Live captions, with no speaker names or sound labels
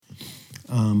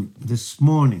This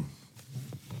morning,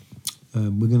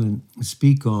 we're going to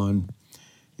speak on,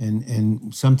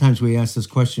 and sometimes we ask this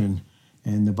question,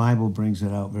 and the Bible brings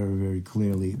it out very, very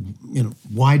clearly.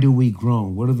 Why do we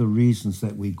groan? What are the reasons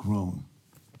that we groan?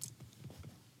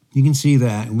 You can see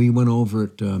that, and we went over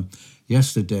it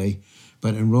yesterday,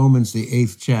 but in Romans, the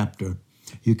 8th chapter,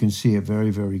 you can see it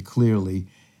very, very clearly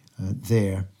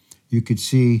there. You could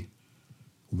see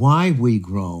why we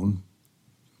groan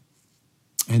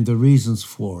and the reasons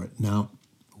for it. Now,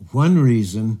 one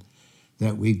reason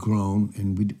that we groan,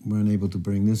 and we weren't able to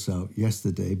bring this out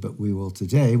yesterday, but we will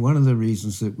today, one of the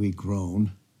reasons that we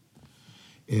groan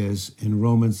is in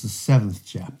Romans, the 7th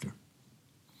chapter.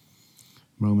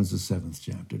 Romans, the 7th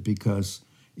chapter, because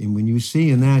when you see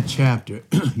in that chapter,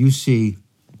 you see,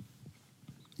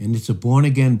 and it's a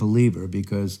born-again believer,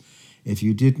 because if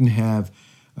you didn't have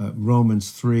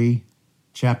Romans 3,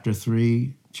 chapter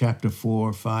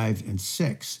 4, 5, and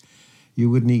 6, you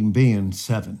wouldn't even be in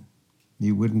 7.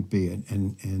 You wouldn't be it.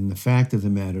 And the fact of the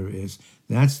matter is,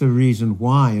 that's the reason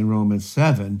why in Romans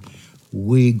 7,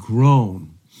 we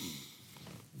groan.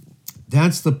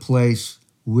 That's the place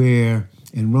where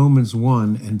in Romans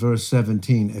 1 and verse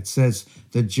 17, it says,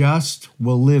 the just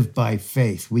will live by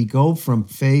faith. We go from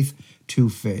faith to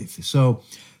faith. So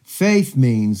faith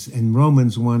means, in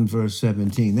Romans 1, verse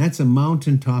 17, that's a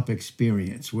mountaintop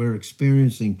experience. We're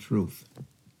experiencing truth.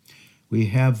 We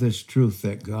have this truth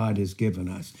that God has given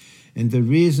us. And the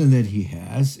reason that he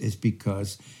has is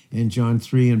because in John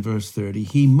 3 and verse 30,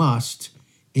 he must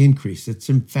increase. It's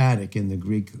emphatic in the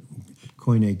Greek,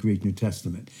 Koine Greek New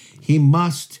Testament. He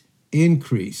must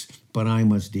increase, but I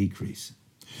must decrease.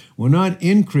 We're not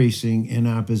increasing in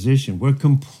our position. We're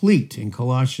complete in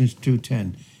Colossians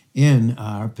 2:10 in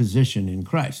our position in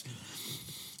Christ.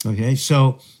 Okay,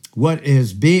 so what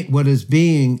is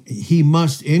being, he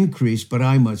must increase, but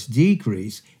I must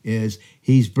decrease, is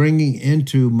he's bringing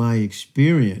into my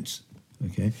experience,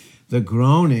 okay, the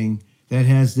groaning that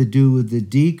has to do with the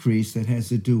decrease, that has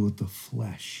to do with the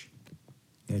flesh.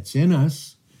 That's in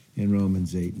us in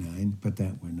Romans 8:9, but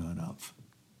that we're not of.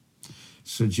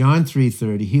 So John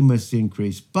 3:30, he must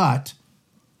increase, but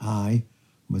I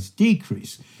must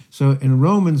decrease. So in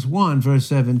Romans 1, verse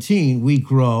 17, we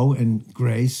grow in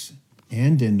grace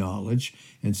and in knowledge.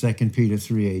 In 2 Peter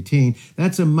 3:18,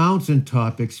 that's a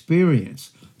mountaintop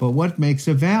experience. But what makes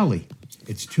a valley?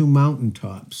 It's two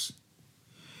mountaintops.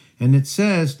 And it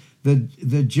says,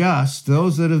 the just,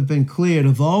 those that have been cleared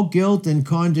of all guilt and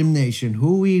condemnation,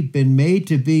 who we've been made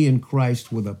to be in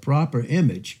Christ with a proper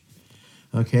image.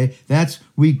 Okay,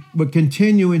 we're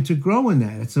continuing to grow in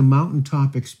that. It's a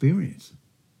mountaintop experience.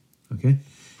 Okay,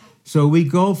 so we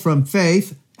go from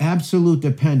faith, absolute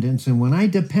dependence, and when I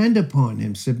depend upon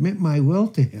him, submit my will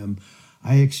to him,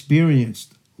 I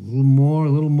experienced a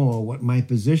little more what my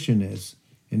position is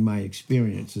in my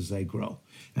experience as I grow.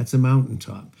 That's a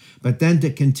mountaintop. But then to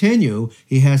continue,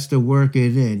 he has to work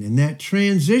it in. And that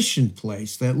transition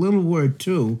place, that little word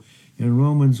too, in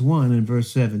Romans 1 and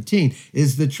verse 17,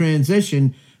 is the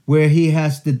transition where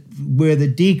where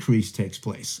the decrease takes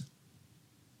place.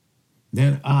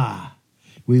 Then,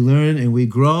 we learn and we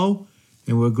grow,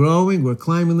 and we're growing, we're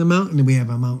climbing the mountain, and we have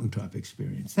a mountaintop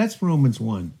experience. That's Romans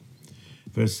 1,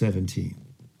 verse 17.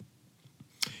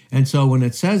 And so when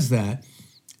it says that,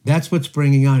 that's what's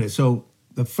bringing on it. So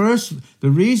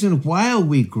the reason why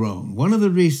we groan, one of the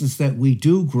reasons that we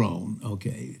do groan,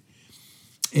 okay,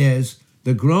 is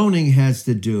the groaning has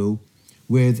to do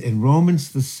with, in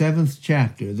Romans, the 7th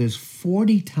chapter, there's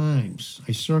 40 times,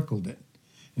 I circled it,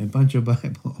 in a bunch of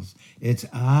Bibles, it's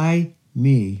I,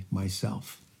 me,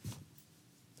 myself.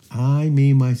 I,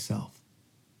 me, myself.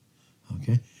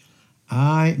 Okay?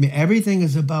 Everything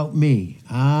is about me.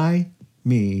 I,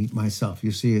 me, myself.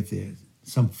 You see it there,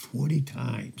 some 40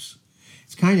 times.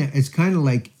 It's kind of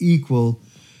like equal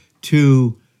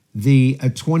to the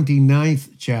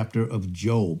 29th chapter of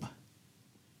Job.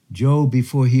 Job,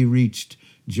 before he reached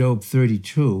Job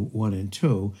 32, 1 and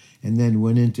 2, and then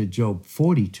went into Job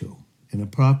 42 in a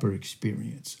proper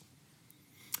experience.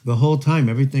 The whole time,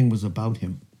 everything was about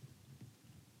him.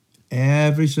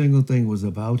 Every single thing was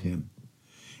about him.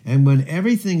 And when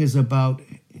everything was about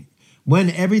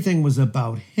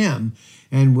him,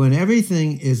 and when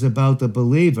everything is about the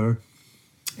believer,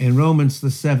 in Romans, the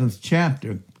 7th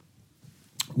chapter,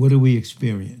 what do we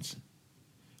experience?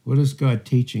 What is God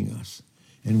teaching us?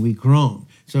 And we groan.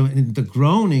 So the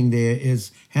groaning there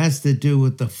has to do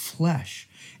with the flesh.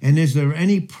 And is there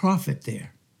any profit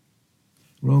there?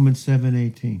 Romans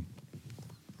 7:18.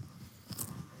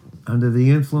 Under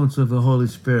the influence of the Holy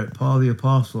Spirit, Paul the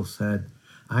Apostle said,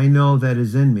 I know that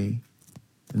is in me.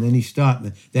 And then he stopped.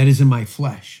 That is in my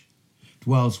flesh.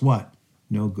 Dwells what?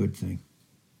 No good thing.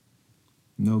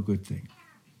 No good thing.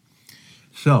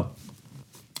 So,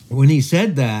 when he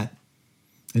said that,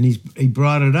 and he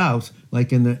brought it out,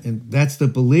 like and that's the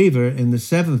believer in the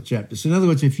 7th chapter. So in other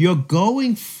words, if you're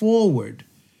going forward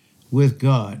with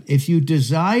God, if you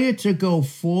desire to go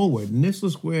forward, and this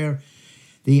is where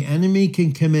the enemy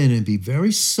can come in and be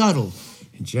very subtle.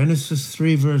 In Genesis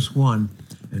 3, verse 1,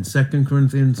 and 2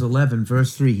 Corinthians 11,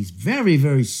 verse 3, he's very,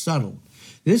 very subtle.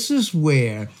 This is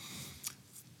where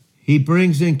he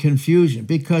brings in confusion,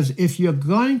 because if you're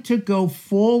going to go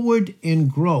forward in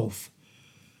growth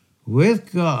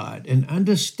with God and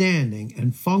understanding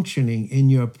and functioning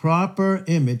in your proper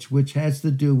image, which has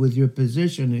to do with your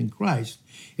position in Christ,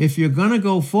 if you're going to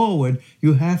go forward,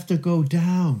 you have to go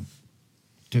down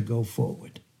to go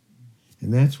forward.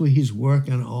 And that's where he's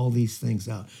working all these things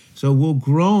out. So we'll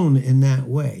groan in that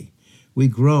way. We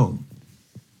groan.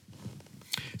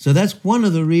 So that's one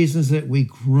of the reasons that we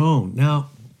groan. Now,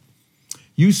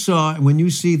 you saw, when you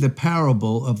see the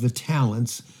parable of the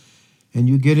talents, and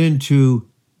you get into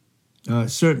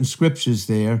certain scriptures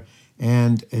there,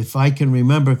 and if I can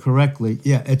remember correctly,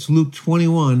 it's Luke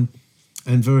 21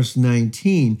 and verse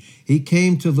 19. He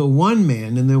came to the one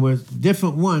man, and there were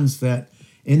different ones that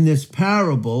in this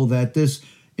parable that this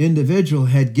individual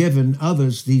had given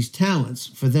others these talents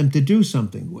for them to do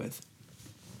something with.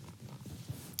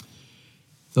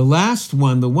 The last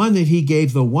one, the one that he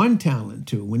gave the 1 talent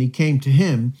to, when he came to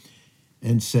him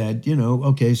and said,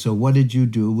 okay, so what did you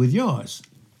do with yours?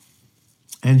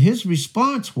 And his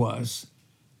response was,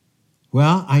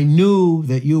 well, I knew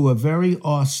that you were very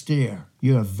austere.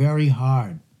 You are very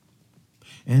hard.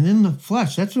 And in the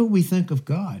flesh, that's what we think of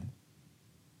God.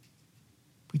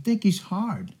 We think he's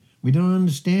hard. We don't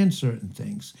understand certain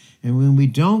things. And when we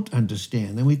don't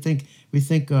understand, then we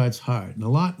think God's hard.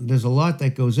 And there's a lot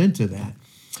that goes into that.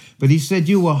 But he said,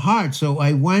 you were hard, so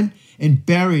I went and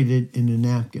buried it in a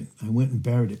napkin. I went and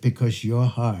buried it because you're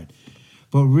hard.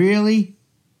 But really,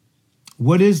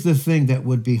 what is the thing that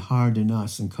would be hard in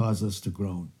us and cause us to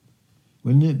groan?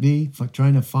 Wouldn't it be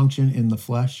trying to function in the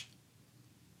flesh,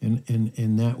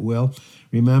 in that will?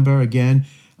 Remember, again,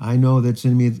 I know that's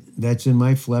in me, that's in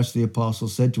my flesh, the apostle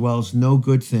said, dwells no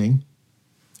good thing.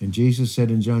 And Jesus said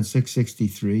in John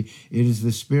 6:63, it is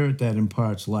the Spirit that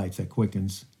imparts life, that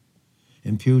quickens,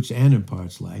 imputes and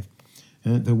imparts life.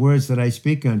 The words that I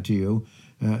speak unto you,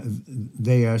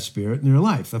 they are spirit and they're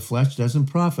life. The flesh doesn't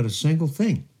profit a single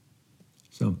thing.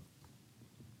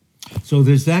 So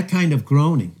there's that kind of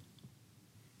groaning.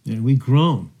 And we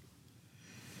groan.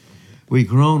 We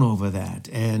groan over that.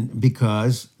 And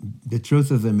because the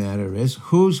truth of the matter is,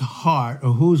 whose heart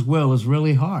or whose will is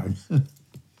really hard?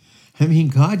 I mean,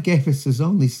 God gave us his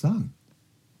only son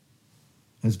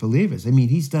as believers. I mean,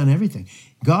 he's done everything.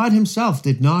 God himself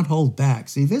did not hold back.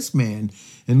 See, this man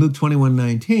in Luke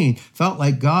 21:19 felt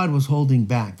like God was holding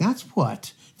back. That's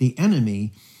what the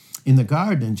enemy in the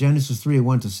garden in Genesis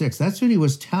 3:1-6, that's what he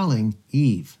was telling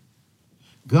Eve.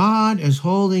 God is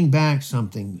holding back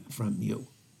something from you.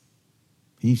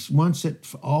 He wants it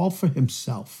all for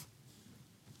himself.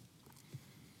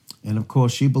 And of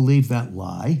course, she believed that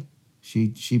lie.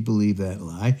 She believed that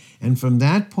lie. And from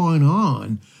that point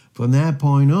on,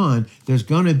 there's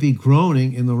going to be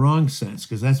groaning in the wrong sense,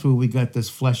 because that's where we got this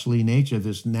fleshly nature,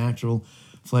 this natural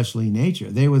fleshly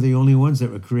nature. They were the only ones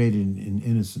that were created in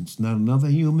innocence. Not another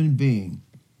human being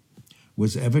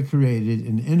was ever created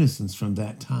in innocence from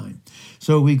that time.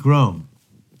 So we groan.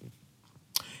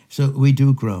 So we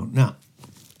do groan. Now,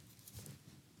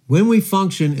 when we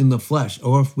function in the flesh,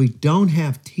 or if we don't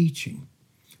have teaching,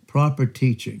 proper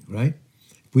teaching, right?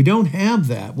 If we don't have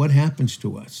that, what happens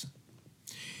to us?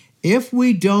 If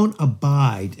we don't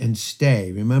abide and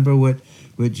stay, remember what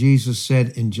Jesus said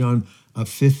in John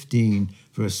 15,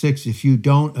 verse 6, if you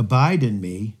don't abide in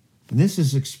me, and this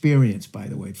is experience, by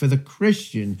the way. For the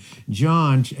Christian,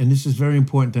 John, and this is very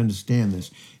important to understand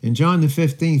this, in John the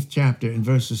 15th chapter, in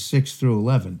verses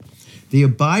 6-11, the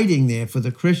abiding there for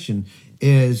the Christian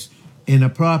is in a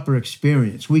proper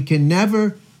experience. We can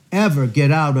never, ever get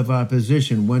out of our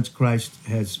position once Christ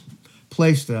has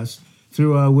placed us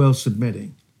through our will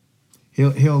submitting.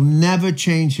 He'll never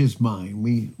change his mind.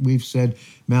 We've said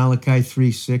Malachi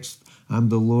 3:6, I'm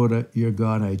the Lord your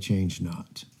God, I change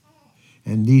not.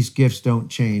 And these gifts don't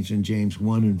change in James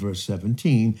 1 and verse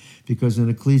 17, because in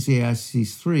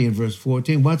Ecclesiastes 3 and verse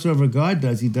 14, whatsoever God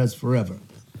does, he does forever.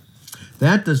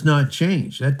 That does not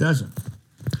change. That doesn't.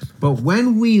 But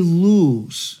when we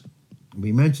lose,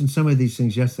 we mentioned some of these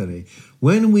things yesterday,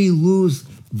 when we lose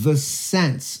the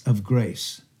sense of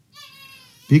grace,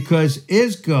 because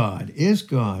is God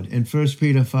in 1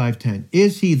 Peter 5:10,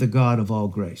 is he the God of all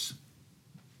grace?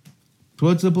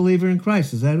 towards the believer in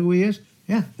Christ. Is that who he is?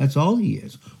 Yeah, that's all he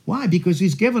is. Why? Because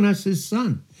he's given us his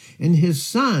son. And his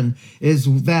son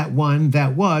is that one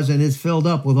that was and is filled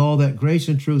up with all that grace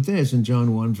and truth is in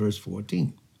John 1, verse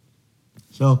 14.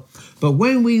 So, but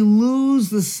when we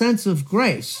lose the sense of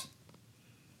grace,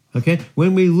 okay,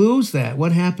 when we lose that,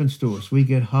 what happens to us? We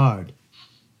get hard.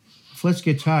 Flesh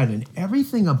gets hard, and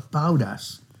everything about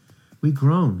us, we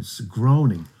groan. It's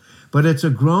groaning. But it's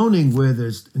a groaning where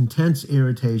there's intense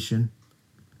irritation,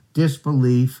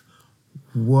 disbelief,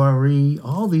 worry,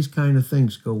 all these kind of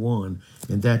things go on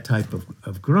in that type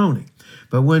of groaning.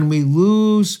 But when we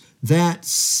lose that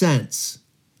sense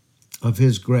of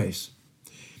his grace,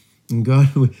 and God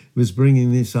was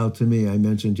bringing this out to me, I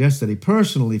mentioned yesterday,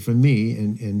 personally for me,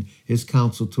 and his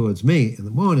counsel towards me in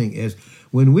the morning is,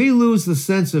 when we lose the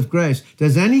sense of grace,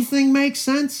 does anything make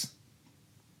sense?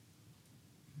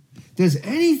 Does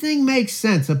anything make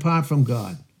sense apart from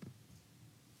God?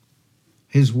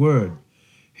 His word,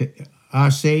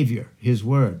 our Savior, his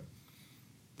word,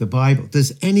 the Bible.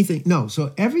 Does anything? No.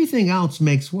 So everything else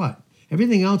makes what?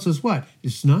 Everything else is what?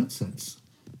 It's nonsense.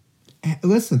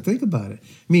 Listen, think about it.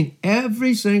 I mean,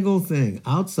 every single thing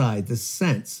outside the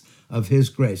sense of his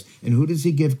grace. And who does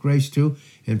he give grace to?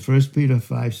 In 1 Peter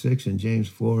 5:6 and James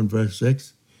 4 and verse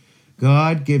 6.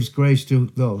 God gives grace to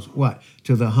those, what?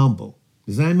 To the humble.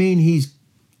 Does that mean he's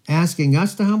asking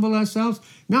us to humble ourselves?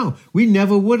 No, we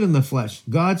never would in the flesh.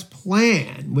 God's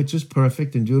plan, which is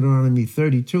perfect in Deuteronomy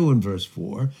 32 and verse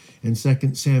 4, and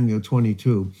 2 Samuel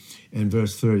 22 and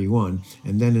verse 31,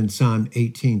 and then in Psalm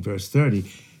 18 verse 30,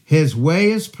 his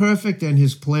way is perfect and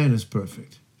his plan is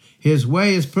perfect. His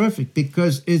way is perfect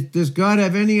because does God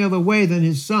have any other way than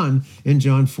his son in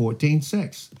John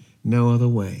 14:6? No other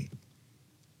way.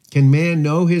 Can man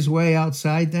know his way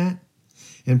outside that?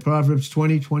 In Proverbs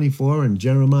 20:24 and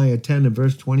Jeremiah 10 and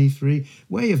verse 23,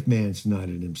 way of man's not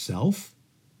in himself.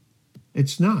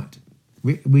 It's not.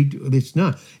 It's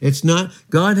not. It's not.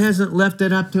 God hasn't left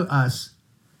it up to us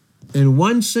in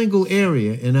one single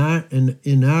area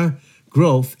in our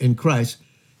growth in Christ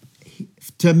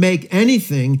to make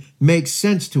anything make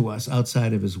sense to us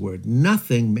outside of his word.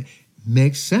 Nothing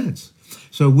makes sense.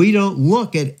 So we don't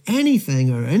look at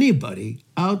anything or anybody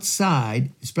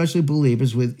outside, especially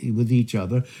believers with each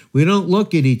other. We don't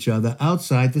look at each other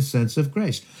outside the sense of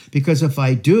grace. Because if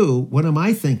I do, what am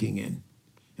I thinking in?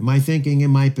 Am I thinking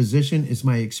in my position? Is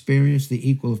my experience the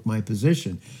equal of my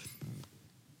position?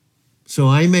 So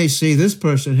I may see this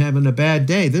person having a bad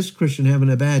day, this Christian having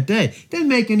a bad day. Doesn't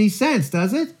make any sense,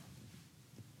 does it?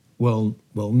 Well,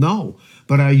 no.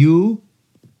 But are you?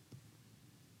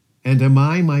 And am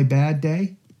I my bad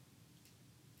day?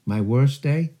 My worst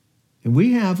day? And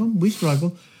we have them. We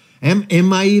struggle.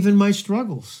 Am I even my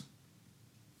struggles?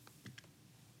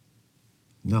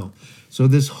 No. So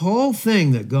this whole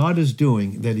thing that God is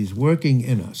doing, that he's working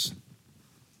in us,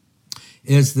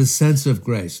 is the sense of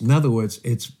grace. In other words,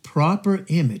 it's proper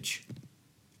image.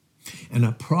 And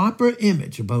a proper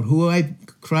image about who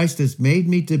Christ has made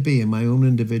me to be in my own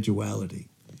individuality.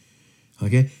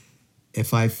 Okay?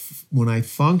 When I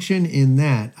function in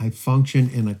that, I function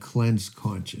in a cleansed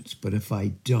conscience. But if I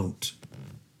don't,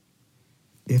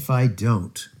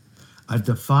 a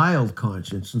defiled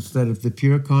conscience instead of the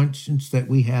pure conscience that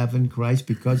we have in Christ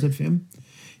because of him.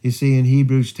 You see, in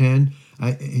Hebrews 10,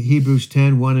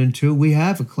 1 and 2, we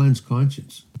have a cleansed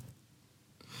conscience.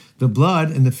 The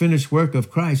blood and the finished work of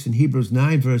Christ in Hebrews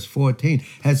 9, verse 14,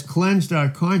 has cleansed our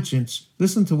conscience,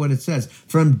 listen to what it says,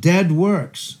 from dead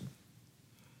works.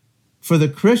 For the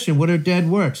Christian, what are dead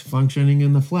works? Functioning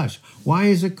in the flesh. Why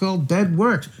is it called dead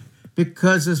works?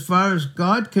 Because as far as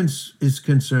God is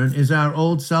concerned, is our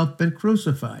old self been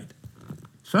crucified?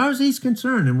 As far as he's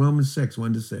concerned, in Romans 6,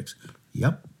 1-6.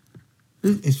 Yep.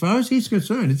 As far as he's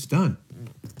concerned, it's done.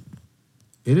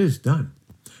 It is done.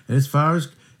 And as far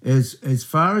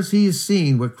as he has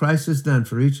seen what Christ has done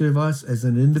for each of us as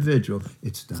an individual,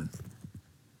 it's done.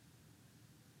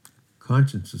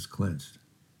 Conscience is cleansed.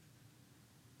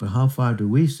 But how far do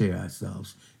we see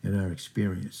ourselves in our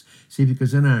experience? See,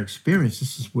 because in our experience,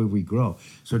 this is where we grow.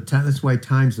 So that's why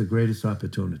time's the greatest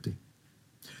opportunity.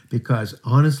 Because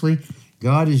honestly,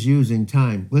 God is using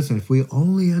time. Listen, if we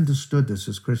only understood this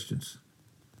as Christians,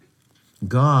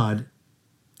 God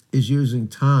is using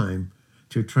time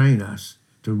to train us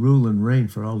to rule and reign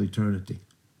for all eternity.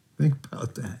 Think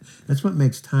about that. That's what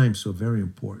makes time so very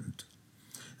important.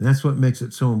 And that's what makes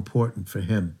it so important for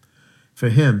him. For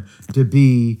him to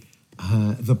be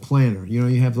the planner. You know,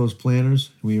 you have those planners.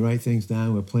 We write things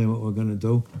down. We plan what we're going to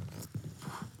do.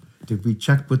 Did we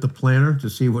check with the planner to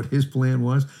see what his plan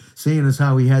was? Seeing as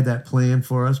how he had that plan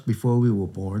for us before we were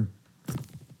born.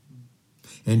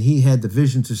 And he had the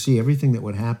vision to see everything that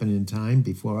would happen in time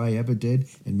before I ever did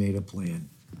and made a plan.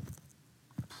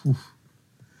 Whew.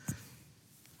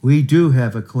 We do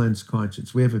have a cleansed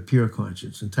conscience. We have a pure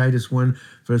conscience. In Titus 1,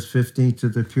 verse 15, to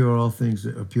the pure, all things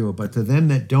are pure. But to them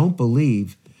that don't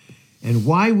believe, and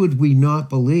why would we not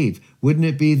believe? Wouldn't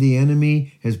it be the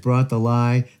enemy has brought the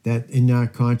lie that in our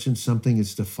conscience something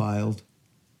is defiled?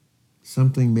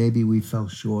 Something maybe we fell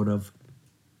short of.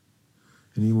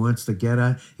 And he wants to get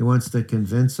at, he wants to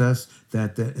convince us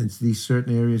that in these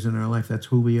certain areas in our life, that's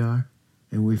who we are,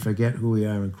 and we forget who we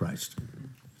are in Christ.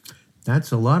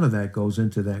 That's a lot of that goes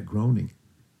into that groaning.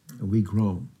 We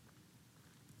groan.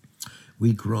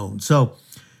 We groan. So,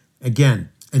 again,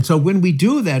 and so when we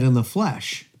do that in the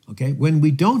flesh, okay, when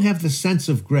we don't have the sense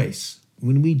of grace,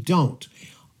 when we don't,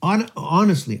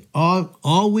 honestly,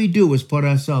 all we do is put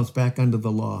ourselves back under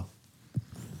the law.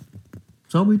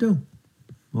 That's all we do.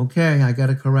 Okay, I got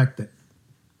to correct it.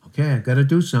 Okay, I got to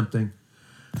do something.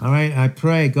 All right, I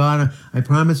pray, God, I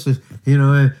promise,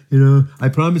 I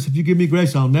promise if you give me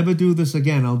grace, I'll never do this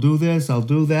again. I'll do this, I'll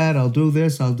do that, I'll do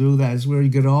this, I'll do that. It's where you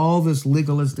get all this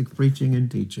legalistic preaching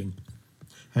and teaching.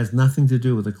 Has nothing to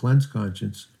do with a cleansed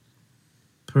conscience,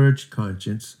 purged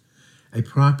conscience, a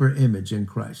proper image in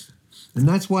Christ. And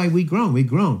that's why we groan. We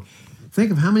groan.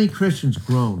 Think of how many Christians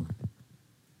groan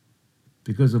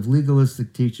because of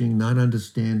legalistic teaching, not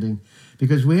understanding.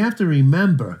 Because we have to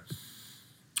remember,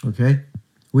 okay?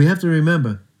 We have to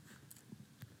remember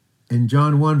in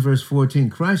John 1, verse 14,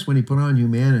 Christ, when he put on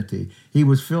humanity, he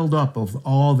was filled up of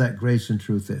all that grace and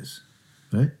truth is.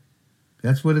 Right?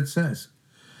 That's what it says.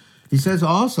 He says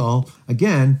also,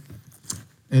 again,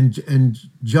 in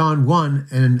John 1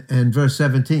 and verse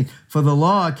 17, for the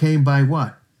law came by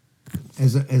what?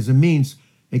 As a means,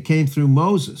 it came through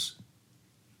Moses.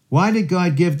 Why did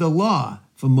God give the law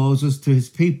for Moses to his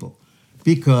people?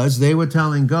 Because they were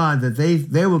telling God that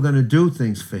they were going to do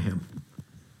things for him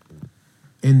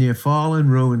in their fallen,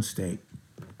 ruined state.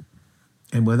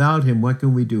 And without him, what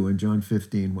can we do in John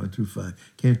 15, 1 through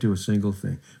 5? Can't do a single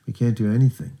thing. We can't do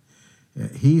anything.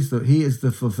 He is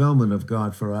the fulfillment of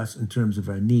God for us in terms of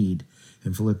our need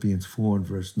in Philippians 4 and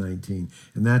verse 19.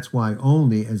 And that's why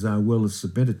only as our will is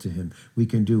submitted to him, we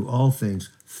can do all things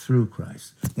through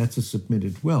Christ. That's a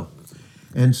submitted will.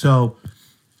 And so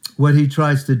what he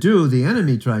tries to do, the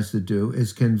enemy tries to do,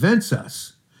 is convince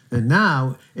us that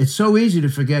now it's so easy to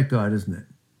forget God, isn't it?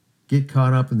 Get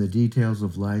caught up in the details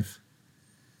of life.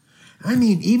 I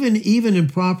mean, even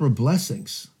improper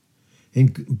blessings.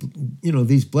 And,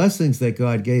 these blessings that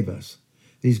God gave us,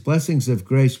 these blessings of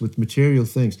grace with material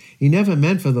things, he never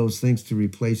meant for those things to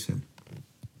replace him.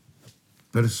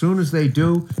 But as soon as they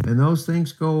do, and those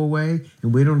things go away,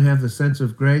 and we don't have the sense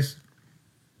of grace,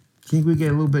 I think we get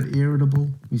a little bit irritable.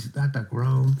 We start to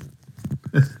groan.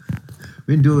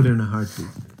 We can do it in a heartbeat.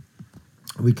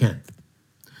 We can.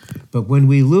 But when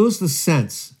we lose the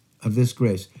sense of this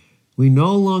grace, we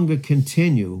no longer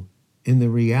continue in the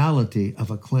reality of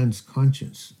a cleansed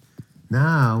conscience.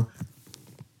 Now,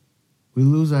 we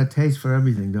lose our taste for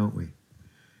everything, don't we?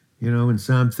 In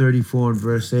Psalm 34 and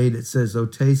verse 8, it says, "Oh,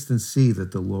 taste and see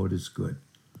that the Lord is good."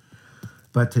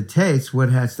 But to taste,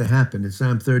 what has to happen? In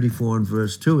Psalm 34 and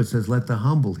verse 2, it says, "Let the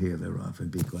humble hear thereof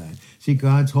and be glad." See,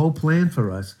 God's whole plan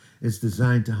for us is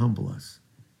designed to humble us.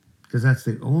 Because that's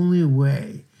the only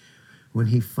way, when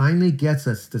he finally gets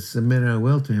us to submit our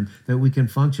will to him, that we can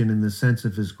function in the sense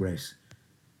of his grace.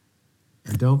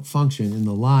 And don't function in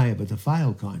the lie of a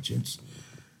defiled conscience.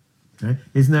 Right?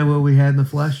 Isn't that what we had in the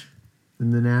flesh,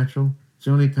 in the natural? It's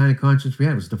the only kind of conscience we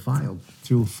had was defiled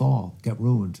through a fall, got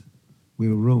ruined. We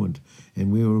were ruined.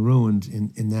 And we were ruined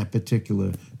in that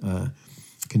particular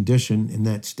condition, in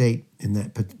that state, in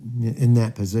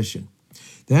that position.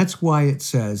 That's why it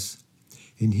says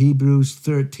in Hebrews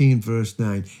 13, verse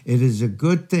 9, it is a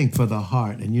good thing for the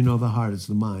heart, and the heart is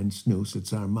the mind, snus,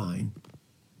 it's our mind.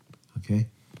 Okay?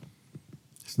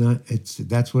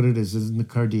 That's what it is. It isn't the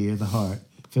cardia, the heart,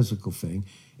 physical thing.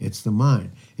 It's the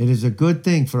mind. It is a good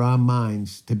thing for our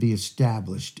minds to be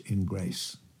established in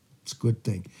grace. It's a good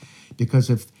thing.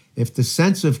 Because if the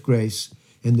sense of grace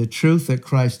and the truth that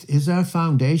Christ is our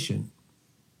foundation,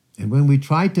 and when we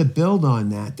try to build on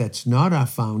that, that's not our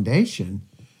foundation,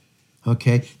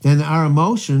 okay, then our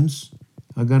emotions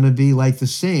are going to be like the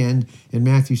sand in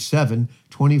Matthew 7,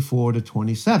 24 to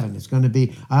 27. It's going to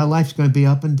be, our life's going to be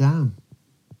up and down.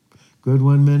 Good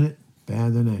one minute,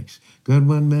 bad the next. Good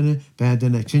one minute, bad the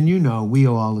next. And we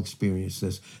all experience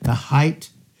this. The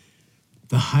height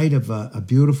of a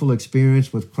beautiful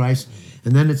experience with Christ,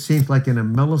 and then it seems like in a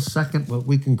millisecond what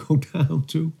we can go down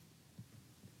to.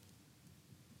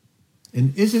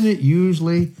 And isn't it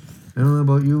usually, I don't know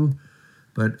about you,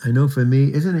 But I know for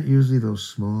me, isn't it usually those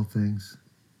small things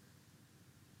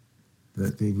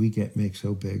that make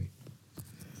so big?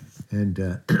 And,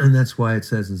 and that's why it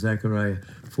says in Zechariah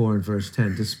 4 and verse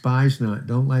 10, despise not,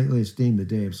 don't lightly esteem the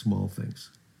day of small things.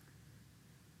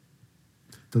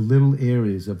 The little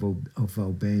areas of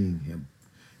obeying him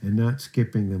and not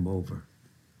skipping them over.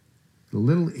 The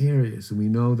little areas, and we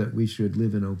know that we should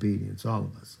live in obedience, all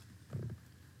of us.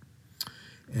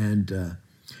 And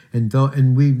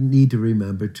we need to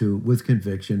remember too, with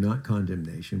conviction, not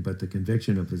condemnation, but the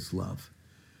conviction of his love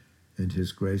and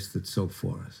his grace that's so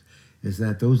for us, is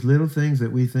that those little things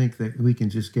that we think that we can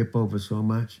just skip over so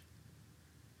much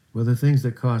were the things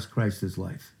that cost Christ his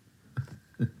life.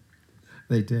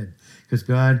 They did. Because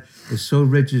God is so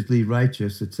rigidly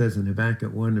righteous, it says in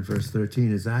Habakkuk 1 and verse 13,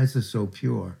 his eyes are so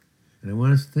pure. And I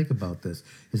want us to think about this.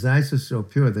 His eyes are so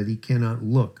pure that he cannot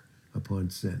look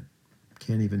upon sin.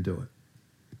 Can't even do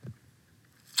it.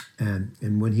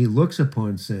 And when he looks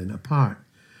upon sin, apart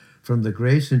from the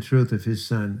grace and truth of his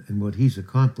Son and what he's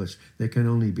accomplished, there can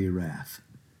only be wrath.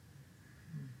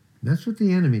 And that's what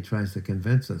the enemy tries to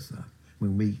convince us of.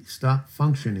 When we stop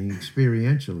functioning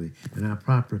experientially in our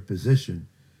proper position,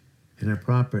 in our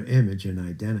proper image and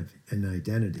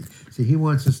identity. See,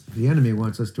 the enemy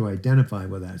wants us to identify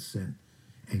with our sin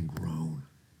and groan.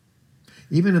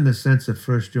 Even in the sense of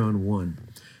 1 John 1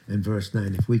 and verse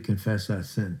 9, if we confess our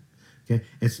sin. Okay,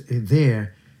 it's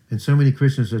there, and so many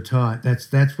Christians are taught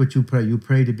that's what you pray. You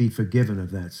pray to be forgiven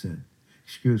of that sin.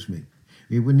 Excuse me.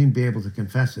 We wouldn't even be able to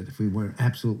confess it if we weren't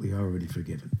absolutely already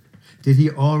forgiven. Did he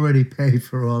already pay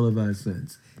for all of our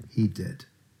sins? He did.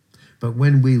 But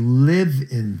when we live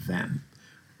in them,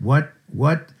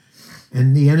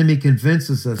 and the enemy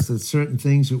convinces us that certain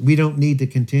things, we don't need to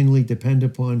continually depend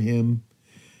upon him.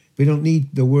 We don't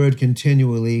need the word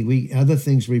continually. Other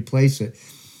things replace it.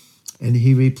 And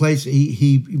he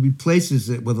replaces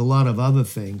it with a lot of other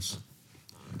things.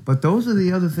 But those are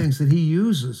the other things that he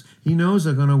uses. He knows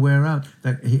are going to wear out,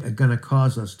 that are going to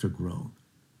cause us to groan.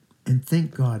 And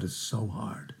think God is so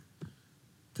hard.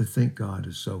 To think God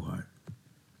is so hard.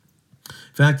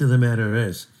 Fact of the matter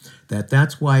is that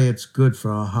that's why it's good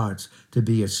for our hearts to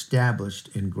be established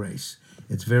in grace.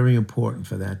 It's very important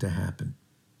for that to happen.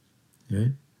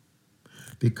 Okay?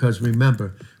 Because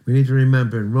remember, we need to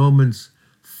remember in Romans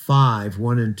 5,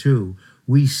 1 and 2,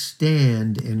 we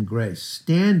stand in grace.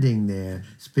 Standing there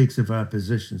speaks of our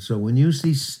position. So when you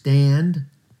see stand,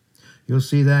 you'll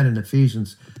see that in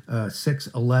Ephesians 6,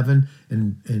 11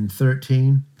 and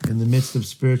 13, in the midst of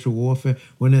spiritual warfare.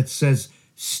 When it says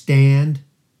stand,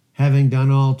 having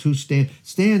done all to stand.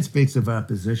 Stand speaks of our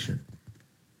position.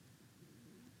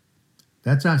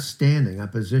 That's our standing, our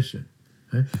position.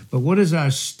 Right? But what is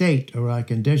our state or our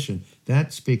condition?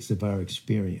 That speaks of our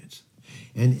experience.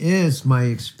 And is my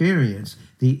experience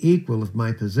the equal of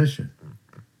my position?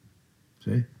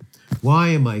 See? Why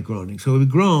am I groaning? So we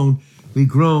groan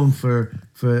for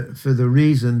the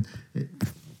reason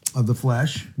of the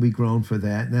flesh. We groan for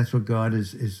that, and that's what God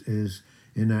is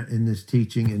in this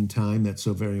teaching in time that's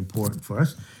so very important for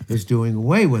us, is doing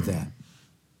away with that.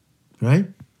 Right?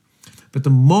 But the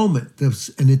moment,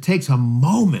 and it takes a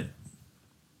moment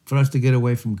for us to get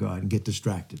away from God and get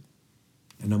distracted.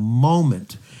 In a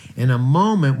moment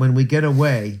when we get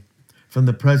away from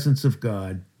the presence of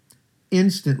God,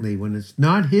 instantly, when it's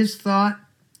not his thought,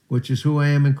 which is who I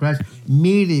am in Christ,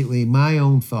 immediately my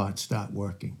own thoughts start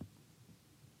working.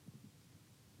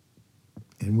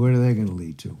 And where are they going to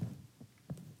lead to?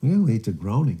 They're going to lead to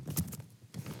groaning.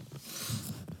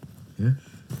 Yeah?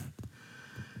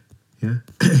 Yeah?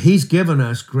 He's given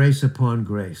us grace upon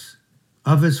grace.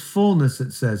 Of his fullness,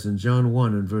 it says in John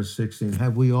 1 and verse 16,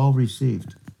 have we all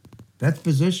received? That's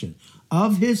position.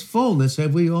 Of his fullness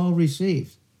have we all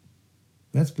received.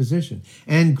 That's position.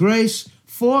 And grace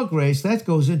for grace, that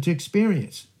goes into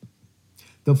experience.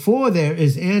 The for there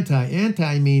is anti.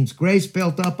 Anti means grace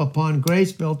built up upon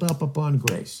grace, built up upon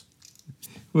grace.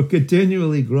 We're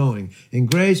continually growing in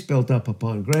grace, built up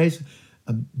upon grace,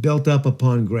 built up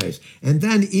upon grace. And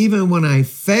then even when I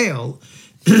fail,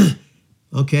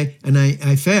 okay, and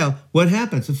I fail, what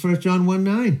happens? In 1 John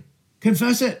 1:9,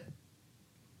 confess it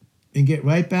and get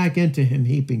right back into him,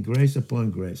 heaping grace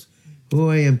upon grace. Who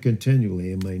I am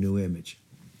continually in my new image.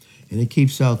 And it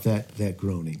keeps out that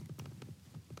groaning.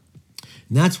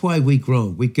 And that's why we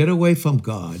groan. We get away from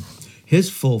God, his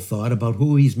full thought about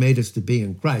who he's made us to be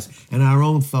in Christ, and our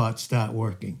own thoughts start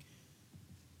working.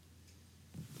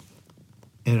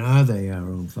 And are they our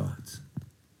own thoughts?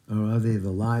 Or are they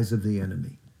the lies of the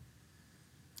enemy?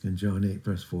 In John 8,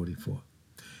 verse 44.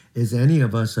 Is any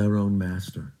of us our own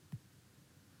master?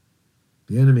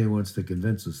 The enemy wants to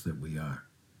convince us that we are.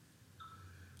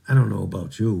 I don't know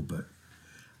about you, but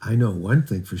I know one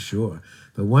thing for sure.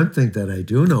 But one thing that I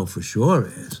do know for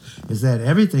sure is that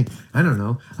everything, I don't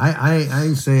know,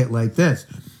 I say it like this.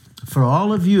 For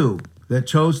all of you that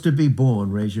chose to be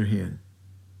born, raise your hand.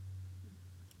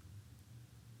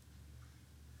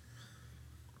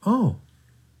 Oh,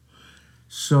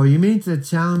 so you mean to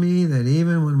tell me that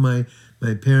even when my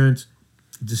parents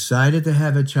decided to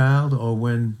have a child, or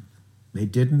when they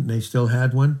didn't, they still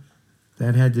had one,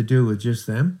 that had to do with just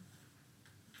them?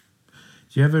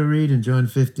 Do you ever read in John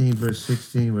 15, verse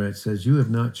 16, where it says, "You have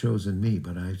not chosen me,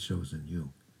 but I've chosen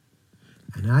you.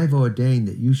 And I've ordained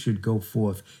that you should go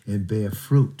forth and bear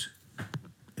fruit,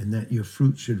 and that your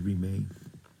fruit should remain."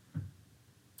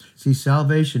 See,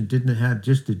 salvation didn't have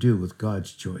just to do with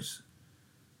God's choice,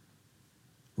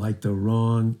 like the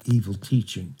wrong, evil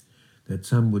teaching that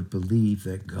some would believe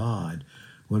that God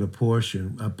would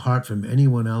apportion, apart from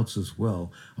anyone else's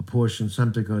will, apportion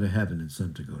some to go to heaven and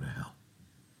some to go to hell.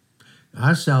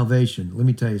 Our salvation, let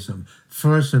me tell you something,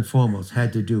 first and foremost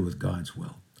had to do with God's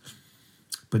will.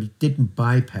 But it didn't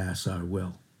bypass our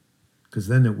will, because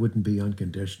then it wouldn't be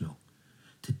unconditional.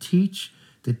 To teach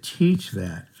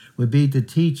that would be to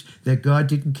teach that God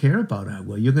didn't care about our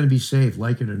will. You're going to be saved,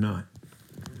 like it or not.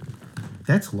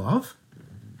 That's love?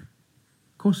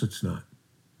 Of course it's not.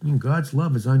 I mean, God's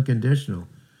love is unconditional.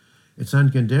 It's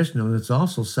unconditional, and it's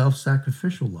also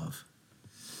self-sacrificial love.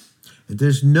 And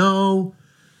there's no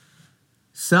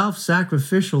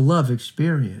self-sacrificial love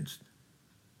experienced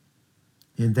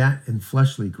in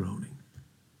fleshly groaning.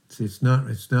 See, it's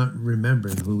not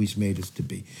remembering who he's made us to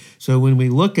be. So when we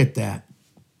look at that,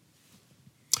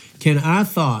 can our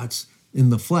thoughts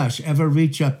in the flesh ever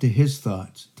reach up to his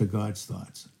thoughts, to God's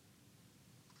thoughts?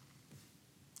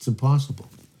 It's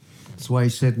impossible. That's why he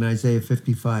said in Isaiah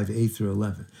 55, 8 through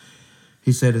 11,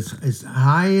 he said, as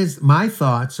high as my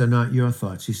thoughts are not your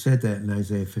thoughts. He said that in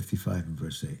Isaiah 55 and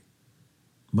verse 8.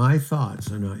 My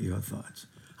thoughts are not your thoughts.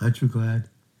 Aren't you glad?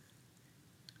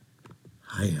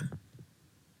 I am.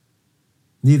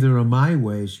 Neither are my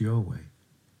ways your way.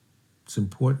 It's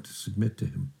important to submit to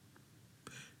him.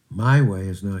 My way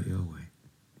is not your way.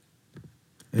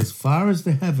 As far as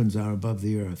the heavens are above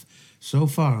the earth, so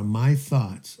far are my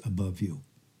thoughts above you.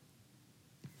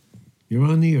 You're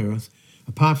on the earth.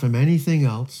 Apart from anything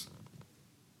else,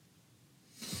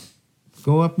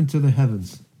 go up into the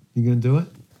heavens. You going to do it?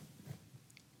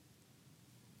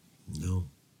 No.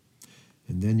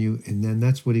 And then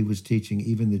that's what he was teaching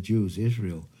even the Jews,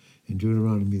 Israel, in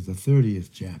Deuteronomy, the 30th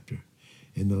chapter,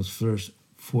 in those first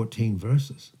 14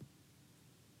 verses.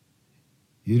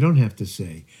 You don't have to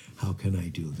say, how can I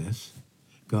do this?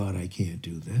 God, I can't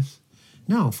do this.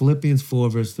 No, Philippians 4,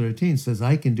 verse 13 says,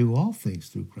 I can do all things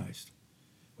through Christ,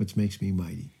 which makes me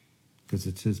mighty, because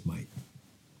it's his might.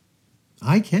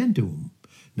 I can do them.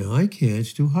 No, I can't.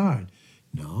 It's too hard.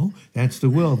 No, that's the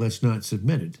will that's not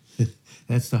submitted.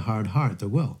 That's the hard heart, the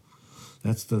will.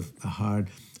 That's the hard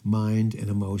mind and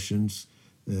emotions,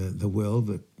 the will,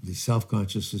 the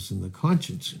self-consciousness, and the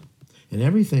conscience. And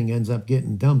everything ends up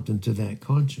getting dumped into that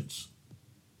conscience.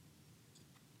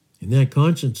 And that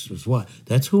conscience is what?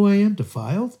 That's who I am,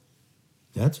 defiled?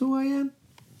 That's who I am?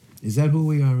 Is that who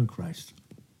we are in Christ?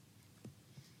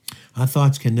 Our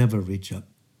thoughts can never reach up.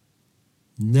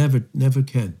 Never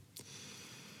can.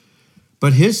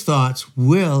 But his thoughts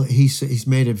will, he's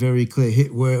made it very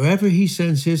clear. Wherever he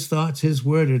sends his thoughts, his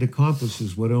word, it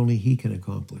accomplishes what only he can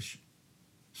accomplish.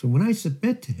 So when I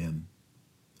submit to him,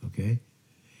 okay,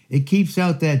 it keeps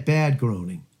out that bad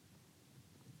groaning.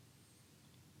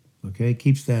 Okay, it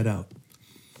keeps that out.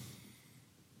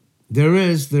 There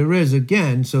is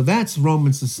again, so that's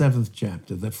Romans the 7th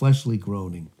chapter, the fleshly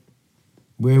groaning,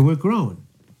 where we're growing.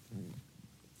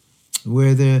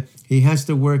 Where he has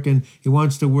to work in, he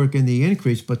wants to work in the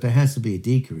increase, but there has to be a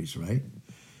decrease, right?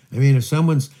 I mean,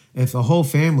 if a whole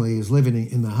family is living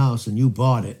in the house and you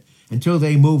bought it, until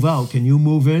they move out, can you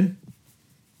move in?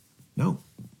 No.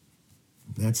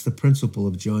 That's the principle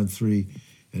of John 3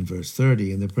 and verse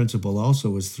 30, and the principle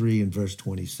also is 3 and verse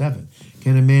 27.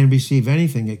 Can a man receive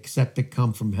anything except it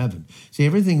come from heaven? See,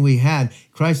 everything we had,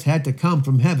 Christ had to come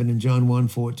from heaven in John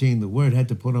 1:14. The Word had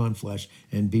to put on flesh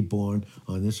and be born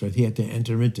on this earth. He had to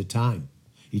enter into time,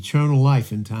 eternal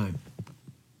life in time.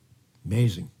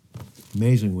 Amazing.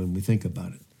 Amazing when we think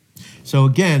about it. So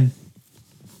again,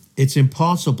 it's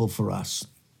impossible for us,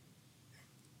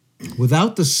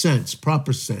 without the sense,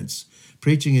 proper sense,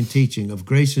 preaching and teaching of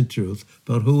grace and truth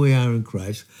about who we are in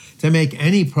Christ, to make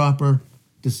any proper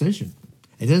decision.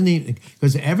 It doesn't even,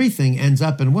 because everything ends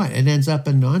up in what? It ends up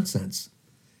in nonsense.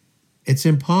 It's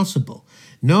impossible.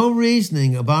 No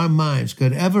reasoning of our minds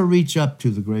could ever reach up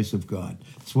to the grace of God.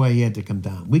 That's why he had to come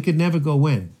down. We could never go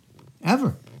in.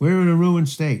 ever. We're in a ruined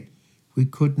state. We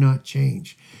could not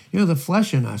change. The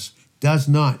flesh in us does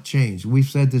not change. We've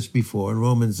said this before in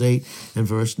Romans 8 and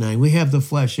verse 9. We have the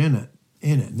flesh in it.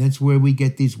 And that's where we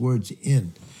get these words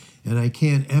in. And I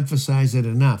can't emphasize it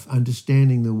enough,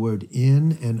 understanding the word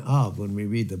in and of when we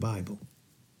read the Bible.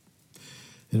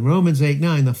 In Romans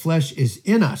 8:9, the flesh is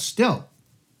in us still,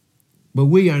 but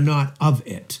we are not of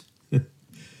it.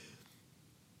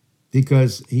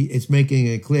 Because it's making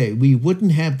it clear. We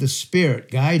wouldn't have the Spirit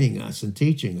guiding us and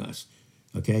teaching us,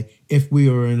 okay, if we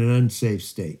were in an unsafe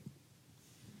state,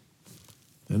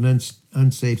 an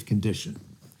unsafe condition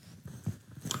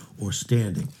or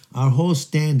standing. Our whole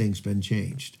standing's been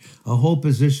changed. Our whole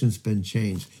position's been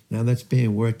changed. Now that's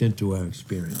being worked into our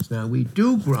experience. Now we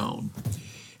do groan,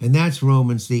 and that's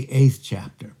Romans, the 8th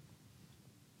chapter.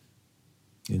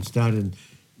 And start in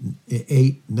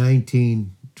 8,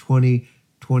 19, 20,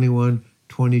 21,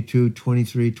 22,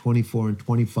 23, 24, and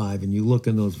 25, and you look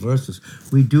in those verses,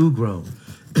 we do groan.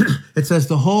 It says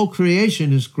the whole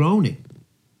creation is groaning.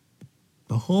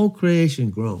 The whole creation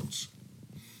groans.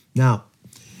 Now,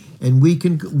 and we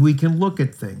can look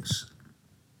at things.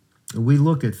 We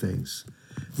look at things.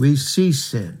 We see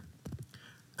sin.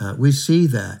 We see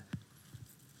that.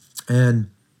 And,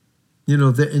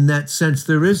 in that sense,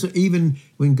 there is, even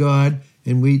when God,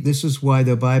 and this is why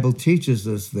the Bible teaches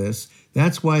us this,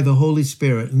 that's why the Holy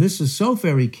Spirit, and this is so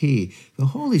very key, the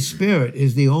Holy Spirit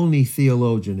is the only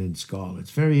theologian and scholar.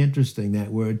 It's very interesting,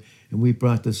 that word, and we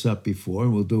brought this up before,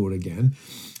 and we'll do it again.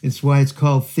 It's why it's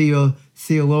called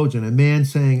theologian, a man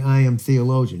saying, I am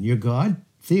theologian. You're God?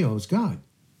 Theo is God.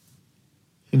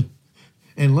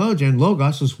 And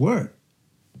logos is word.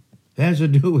 It has to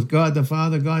do with God the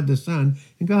Father, God the Son,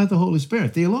 and God the Holy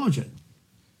Spirit, theologian.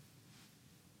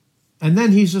 And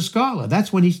then he's a scholar.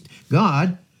 That's when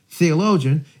God,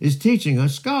 theologian, is teaching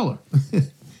us scholar.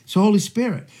 It's the Holy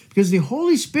Spirit. Because the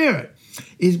Holy Spirit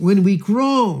is, when we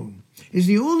groan, is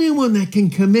the only one that can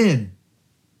come in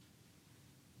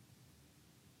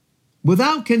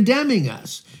without condemning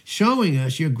us, showing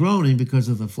us you're groaning because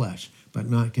of the flesh, but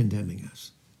not condemning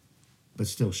us, but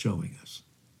still showing us.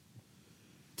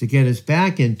 To get us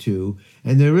back into,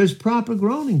 and there is proper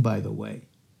groaning, by the way.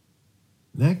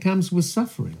 And that comes with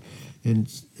suffering. In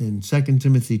 2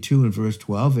 Timothy 2 and verse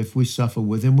 12, if we suffer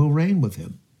with him, we'll reign with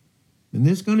him. And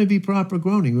there's going to be proper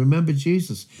groaning. Remember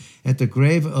Jesus, at the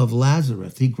grave of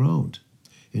Lazarus, he groaned.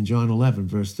 In John 11,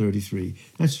 verse 33.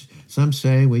 Some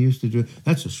say we used to do,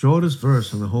 that's the shortest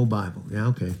verse in the whole Bible. Yeah,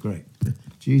 okay, great.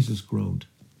 Jesus groaned.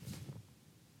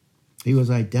 He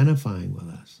was identifying with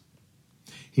us.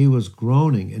 He was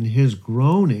groaning, and his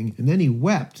groaning, and then he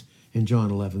wept in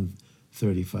John 11,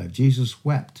 35. Jesus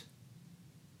wept.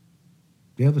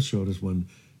 The other shortest one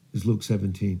is Luke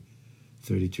 17,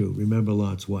 32. Remember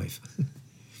Lot's wife.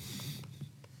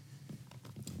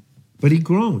 But he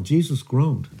groaned. Jesus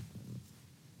groaned.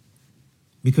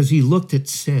 Because he looked at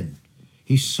sin.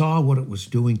 He saw what it was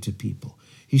doing to people.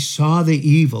 He saw the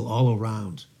evil all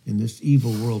around in this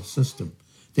evil world system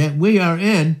that we are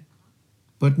in,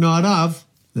 but not of.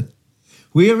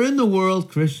 We are in the world,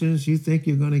 Christians. You think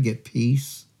you're going to get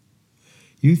peace?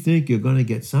 You think you're going to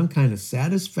get some kind of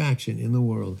satisfaction in the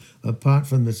world apart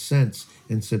from the sense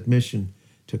and submission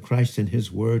to Christ and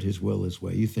his word, his will, his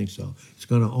way? You think so? It's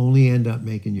going to only end up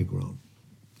making you groan.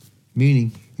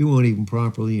 Meaning you won't even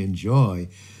properly enjoy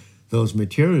those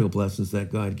material blessings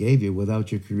that God gave you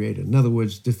without your Creator. In other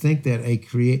words, to think that a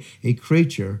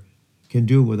creature can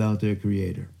do without their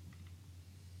Creator.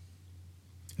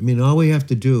 I mean, all we have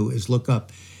to do is look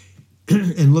up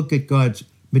and look at God's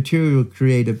material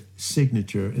creative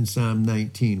signature in Psalm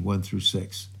 19, 1 through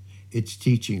 6. It's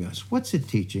teaching us. What's it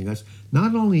teaching us?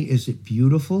 Not only is it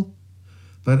beautiful,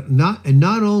 but not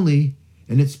only,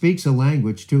 and it speaks a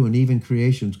language too, and even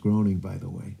creation's groaning, by the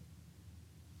way.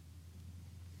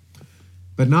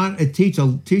 But it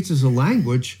teaches a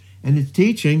language, and it's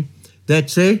teaching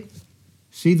that,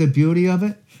 see the beauty of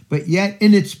it? But yet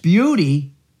in its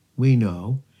beauty, we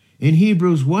know, in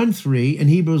Hebrews 1:3 and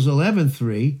Hebrews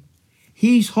 11:3,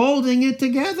 he's holding it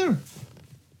together.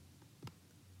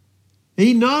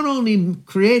 He not only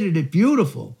created it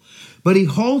beautiful, but he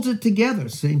holds it together.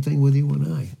 Same thing with you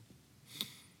and I.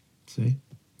 See?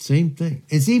 Same thing.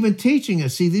 It's even teaching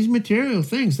us, see, these material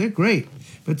things, they're great.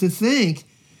 But to think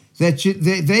that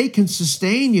they can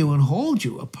sustain you and hold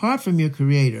you apart from your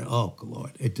Creator, oh,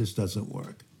 Lord, it just doesn't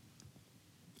work.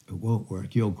 It won't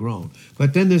work. You'll groan.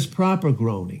 But then there's proper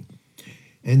groaning.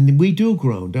 And we do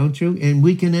groan, don't you? And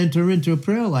we can enter into a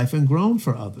prayer life and groan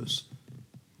for others.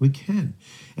 We can.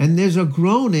 And there's a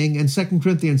groaning in 2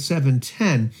 Corinthians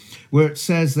 7:10 where it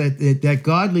says that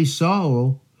godly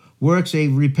sorrow works a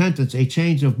repentance, a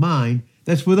change of mind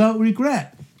that's without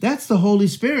regret. That's the Holy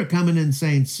Spirit coming in and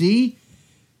saying, see,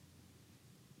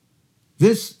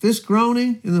 this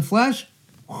groaning in the flesh,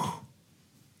 let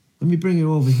me bring it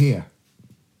over here.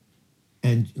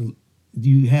 And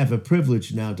you have a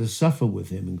privilege now to suffer with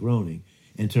him in groaning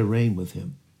and to reign with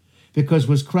him. Because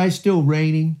was Christ still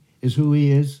reigning as who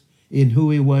he is, in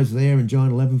who he was there in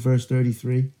John 11, verse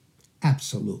 33?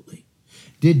 Absolutely.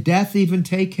 Did death even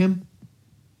take him?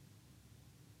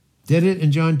 Did it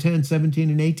in John 10, 17,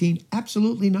 and 18?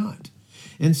 Absolutely not.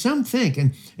 And some think,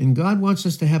 and God wants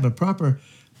us to have a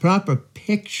proper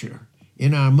picture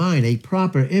in our mind, a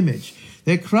proper image,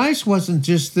 that Christ wasn't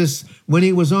just this, when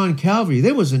he was on Calvary,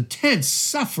 there was intense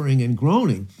suffering and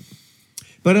groaning.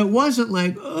 But it wasn't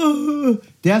like, oh,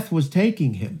 death was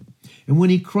taking him. And when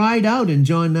he cried out in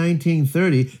John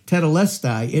 19:30,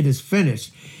 Tetelestai, it is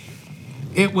finished,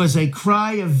 it was a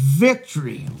cry of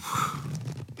victory.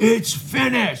 It's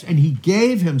finished. And he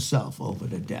gave himself over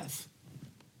to death.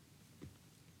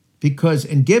 Because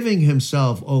in giving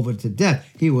himself over to death,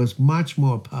 he was much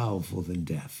more powerful than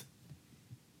death.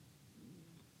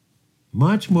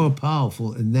 Much more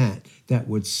powerful in that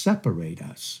would separate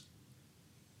us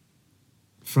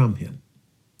from him.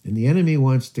 And the enemy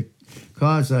wants to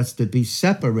cause us to be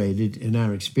separated in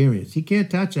our experience. He can't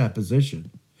touch our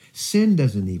position. Sin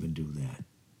doesn't even do that.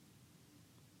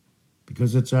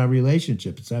 Because it's our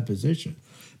relationship, it's our position.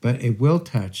 But it will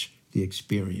touch the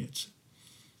experience.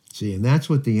 See, and that's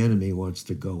what the enemy wants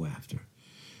to go after.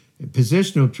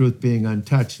 Positional truth being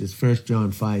untouched is 1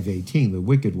 John 5:18. The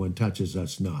wicked one touches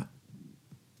us not.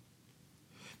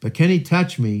 But can he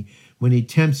touch me when he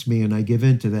tempts me and I give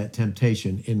in to that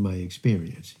temptation in my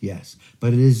experience? Yes.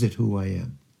 But is it who I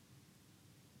am?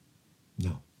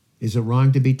 No. Is it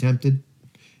wrong to be tempted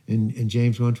in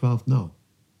James 1:12? No.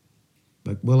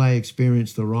 But will I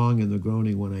experience the wrong and the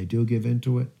groaning when I do give in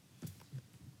to it?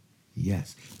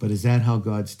 Yes. But is that how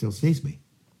God still sees me?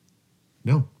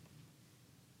 No.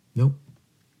 Nope.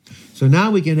 So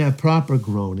now we can have proper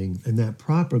groaning, and that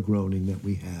proper groaning that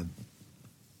we have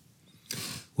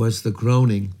was the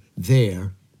groaning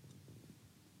there.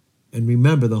 And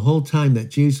remember, the whole time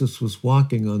that Jesus was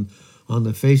walking on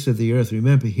the face of the earth,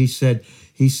 remember, he said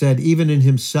even in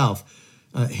himself,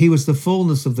 he was the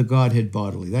fullness of the Godhead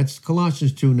bodily. That's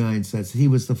Colossians 2:9 says he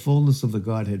was the fullness of the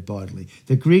Godhead bodily.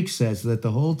 The Greek says that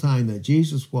the whole time that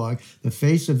Jesus walked the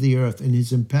face of the earth in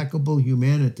his impeccable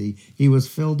humanity, he was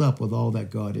filled up with all that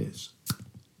God is.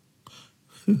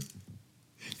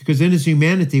 Because in his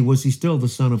humanity was he still the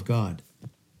Son of God.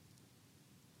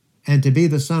 And to be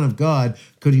the Son of God,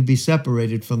 could he be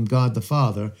separated from God the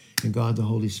Father and God the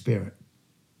Holy Spirit?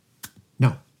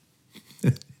 No.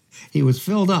 He was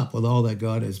filled up with all that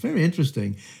God is. Very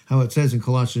interesting how it says in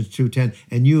Colossians 2:10,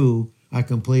 and you are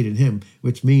complete in him,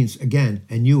 which means, again,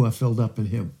 and you are filled up in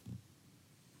him.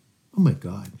 Oh my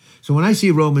God. So when I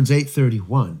see Romans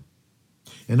 8:31,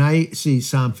 and I see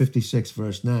Psalm 56,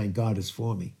 verse 9, God is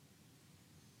for me.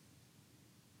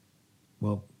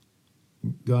 Well,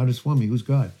 God is for me. Who's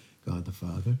God? God the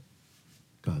Father,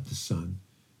 God the Son,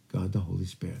 God the Holy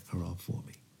Spirit are all for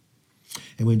me.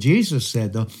 And when Jesus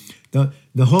said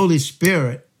the Holy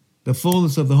Spirit, the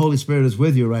fullness of the Holy Spirit is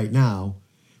with you right now,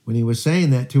 when he was saying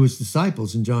that to his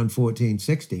disciples in John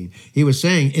 14:16, he was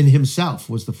saying in himself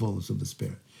was the fullness of the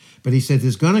Spirit. But he said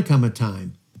there's going to come a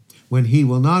time when he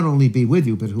will not only be with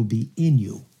you, but he'll be in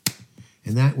you.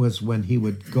 And that was when he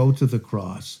would go to the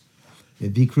cross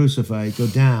and be crucified, go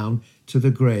down to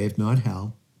the grave, not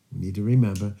hell. We need to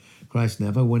remember, Christ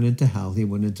never went into hell. He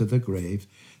went into the grave.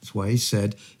 That's why he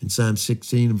said in Psalm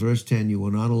 16 and verse 10, you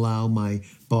will not allow my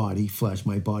body, flesh,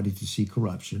 my body to see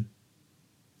corruption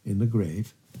in the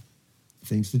grave.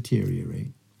 Things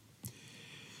deteriorate.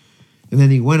 And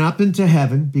then he went up into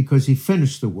heaven because he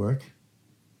finished the work.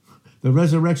 The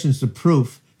resurrection is the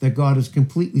proof that God is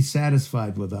completely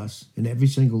satisfied with us and every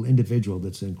single individual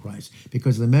that's in Christ,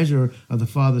 because the measure of the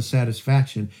Father's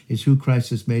satisfaction is who Christ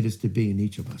has made us to be in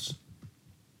each of us.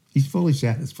 He's fully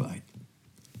satisfied.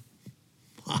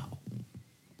 Wow.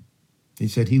 He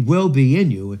said he will be in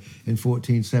you in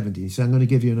 14:17. He said, I'm going to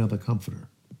give you another comforter.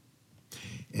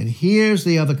 And here's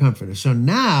the other comforter. So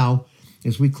now,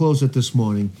 as we close it this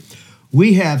morning,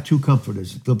 we have two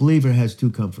comforters. The believer has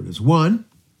two comforters. One,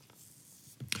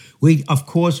 we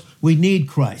need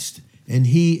Christ, and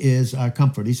he is our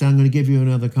comforter. He said, I'm going to give you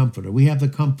another comforter. We have the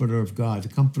comforter of God, the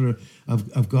comforter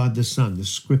of God the Son, the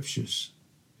scriptures.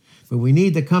 But we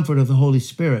need the comfort of the Holy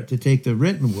Spirit to take the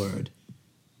written word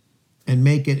and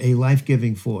make it a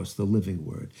life-giving force, the living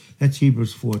word. That's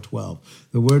Hebrews 4:12.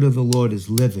 The word of the Lord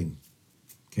is living.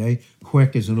 Okay?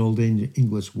 Quick is an old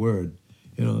English word.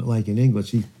 You know, like in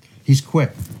English, He's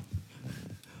quick.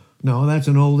 No, that's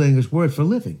an old English word for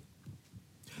living.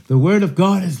 The Word of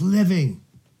God is living.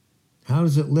 How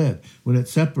does it live? When it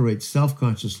separates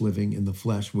self-conscious living in the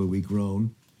flesh where we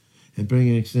groan and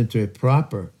bringing us into a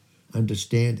proper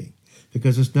understanding.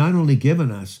 Because it's not only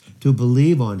given us to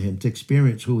believe on him, to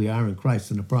experience who we are in Christ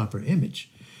in a proper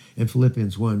image in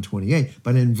Philippians 1:28,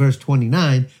 but in verse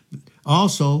 29,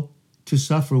 also to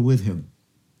suffer with him.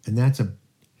 And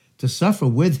to suffer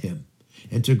with him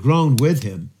and to groan with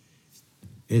him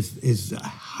is a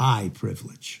high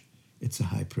privilege. It's a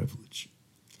high privilege.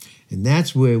 And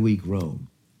that's where we groan.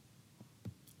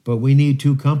 But we need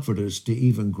two comforters to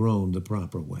even groan the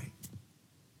proper way.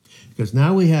 Because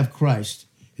now we have Christ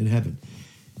in heaven.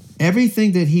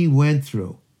 Everything that he went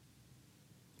through,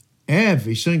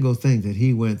 every single thing that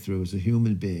he went through as a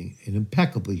human being, an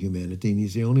impeccable humanity, and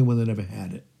he's the only one that ever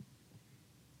had it.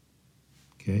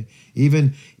 Okay,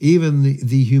 even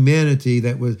the humanity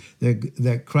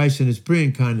that Christ in his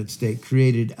pre-incarnate state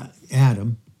created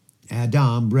Adam,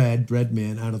 bread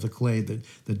man out of the clay,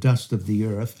 the dust of the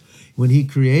earth. When he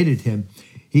created him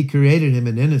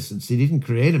in innocence. He didn't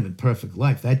create him in perfect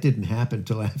life. That didn't happen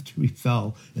until after he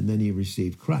fell and then he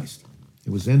received Christ.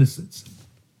 It was innocence.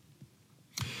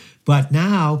 But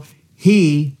now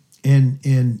he,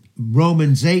 in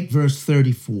Romans 8, verse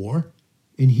 34,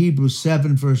 in Hebrews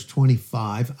 7, verse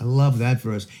 25, I love that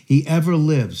verse, he ever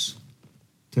lives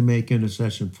to make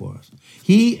intercession for us.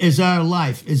 He is our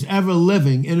life, is ever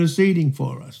living, interceding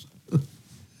for us.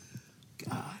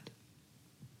 God.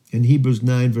 In Hebrews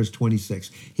 9, verse 26,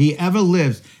 he ever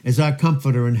lives as our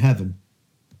comforter in heaven.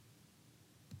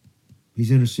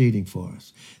 He's interceding for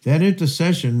us. That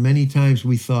intercession, many times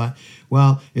we thought,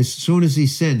 well, as soon as he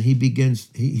sinned,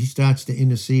 he starts to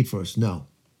intercede for us. No.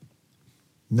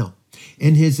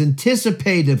 In his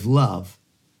anticipative love,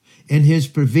 in his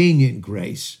prevenient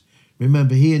grace,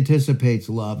 remember, he anticipates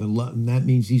love, and that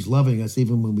means he's loving us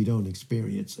even when we don't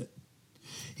experience it.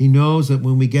 He knows that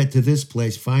when we get to this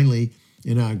place, finally,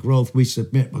 in our growth, we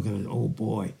submit. We're going to, oh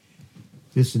boy,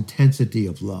 this intensity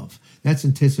of love. That's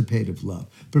anticipative love.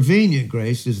 Prevenient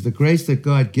grace is the grace that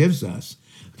God gives us,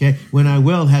 okay, when our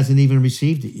will hasn't even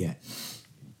received it yet.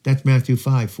 That's Matthew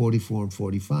 5, 44 and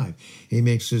 45. He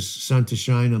makes his sun to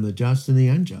shine on the just and the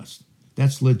unjust.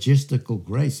 That's logistical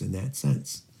grace in that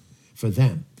sense for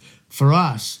them. For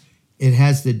us, it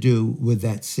has to do with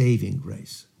that saving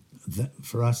grace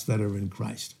for us that are in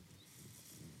Christ.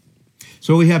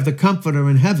 So we have the comforter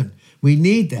in heaven. We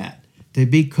need that to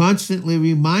be constantly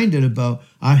reminded about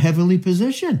our heavenly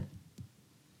position.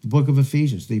 The book of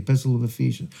Ephesians, the epistle of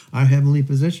Ephesians, our heavenly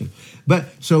position. But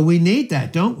so we need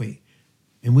that, don't we?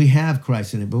 And we have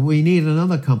Christ in it, but we need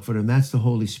another comforter, and that's the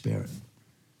Holy Spirit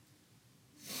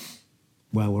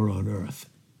while we're on earth.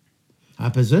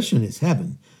 Our position is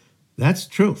heaven. That's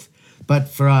truth. But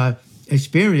for our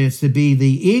experience to be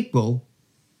the equal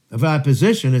of our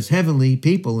position as heavenly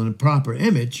people in a proper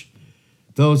image,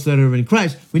 those that are in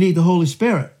Christ, we need the Holy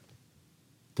Spirit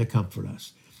to comfort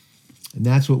us. And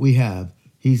that's what we have.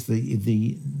 He's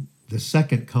the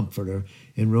second comforter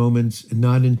in Romans,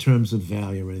 not in terms of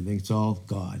value or anything. It's all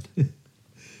God.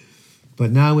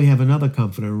 But now we have another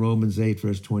comforter in Romans 8,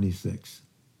 verse 26.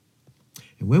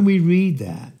 And when we read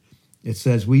that, it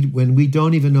says when we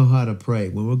don't even know how to pray,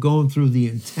 when we're going through the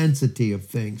intensity of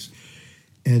things,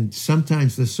 and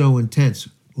sometimes they're so intense,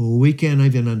 we can't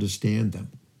even understand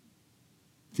them.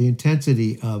 The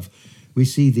intensity of, we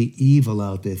see the evil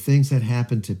out there, things that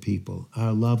happen to people,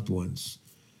 our loved ones,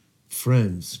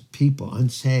 friends, people,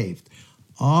 unsaved.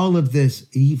 All of this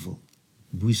evil,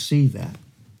 we see that.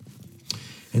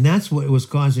 And that's what was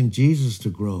causing Jesus to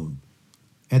groan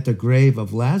at the grave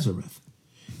of Lazarus.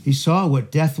 He saw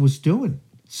what death was doing,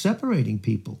 separating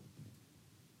people.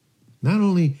 Not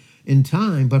only in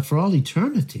time, but for all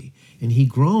eternity. And he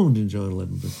groaned in John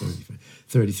 11, verse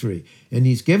 33. And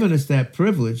he's given us that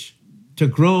privilege to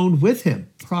groan with him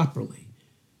properly.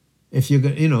 If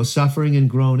you're, suffering and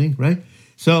groaning, right?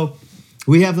 So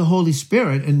we have the Holy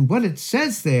Spirit, and what it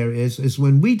says there is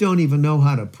when we don't even know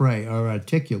how to pray or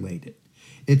articulate it,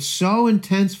 it's so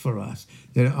intense for us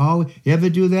that you ever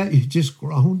do that? You just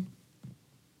groan?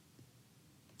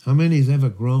 How many has ever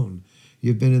groaned?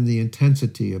 You've been in the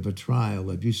intensity of a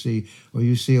trial, you see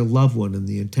a loved one in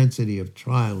the intensity of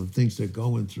trial and things they're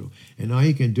going through, and all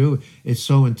you can do, it's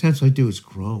so intense, all you do is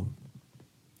groan.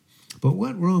 But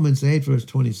what Romans 8, verse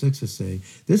 26 is saying,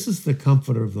 this is the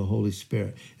comforter of the Holy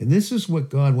Spirit. And this is what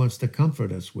God wants to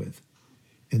comfort us with,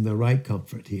 in the right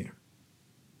comfort here,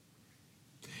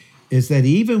 is that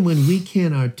even when we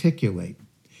can't articulate,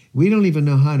 we don't even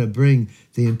know how to bring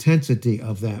the intensity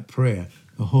of that prayer,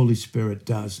 the Holy Spirit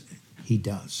does. He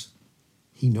does.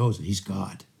 He knows it. He's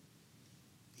God.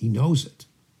 He knows it.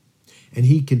 And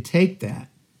he can take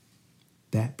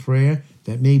that prayer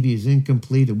that maybe is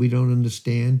incomplete and we don't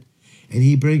understand, and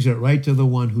he brings it right to the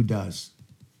one who does.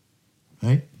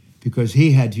 Right? Because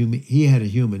he had a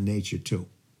human nature too.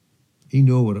 He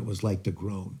knew what it was like to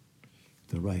groan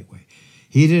the right way.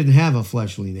 He didn't have a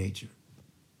fleshly nature.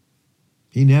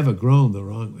 He never groaned the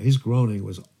wrong way. His groaning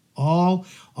was all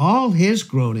his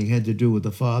groaning had to do with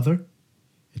the Father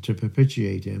and to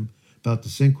propitiate him about the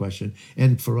sin question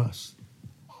and for us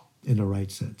in a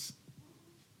right sense,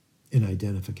 in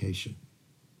identification.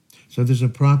 So there's a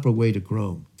proper way to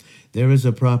groan. There is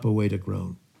a proper way to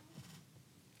groan.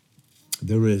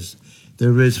 There is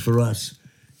for us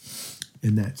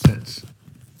in that sense.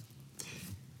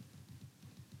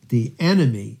 The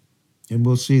enemy, and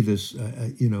we'll see this,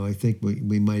 I think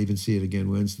we might even see it again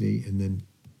Wednesday and then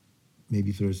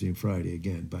maybe Thursday and Friday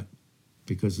again, but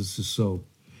because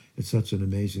it's such an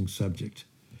amazing subject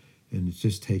and it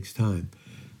just takes time.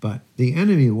 But the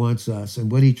enemy wants us,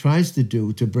 and what he tries to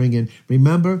do to bring in,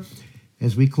 remember,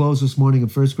 as we close this morning in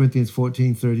 1 Corinthians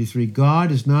 14:33,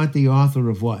 God is not the author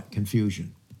of what?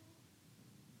 Confusion.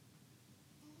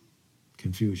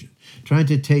 Confusion. Trying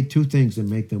to take two things and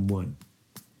make them one.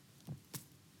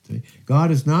 See? God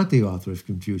is not the author of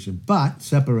confusion, but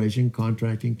separation,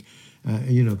 contrast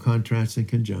and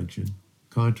conjunction,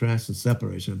 contrast and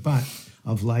separation, but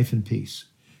of life and peace.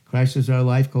 Christ is our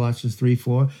life, Colossians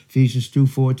 3:4, Ephesians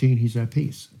 2:14, he's our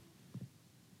peace.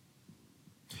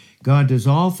 God does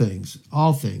all things,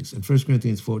 in 1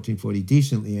 Corinthians 14:40,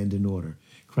 decently and in order.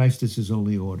 Christ is his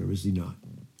only order, is he not?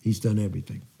 He's done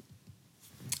everything.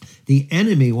 The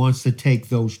enemy wants to take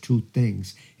those two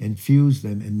things and fuse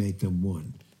them and make them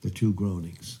one, the two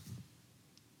groanings.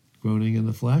 Groaning in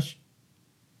the flesh,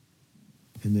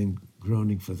 and then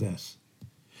groaning for this.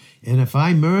 And if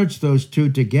I merge those two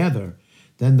together,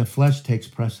 then the flesh takes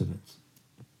precedence.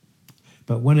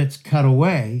 But when it's cut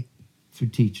away through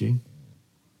teaching,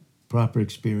 proper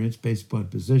experience based upon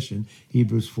position,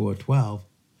 Hebrews 4:12,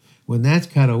 when that's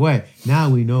cut away, now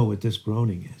we know what this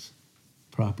groaning is.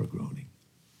 Proper groaning.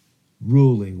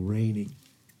 Ruling and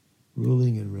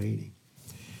reigning.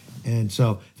 And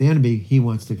so the enemy, he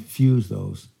wants to fuse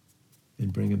those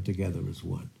and bring them together as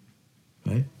one.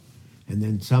 Right? And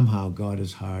then somehow God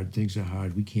is hard, things are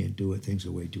hard, we can't do it, things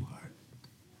are way too hard.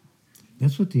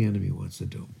 That's what the enemy wants to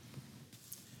do.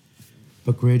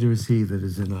 But greater is he that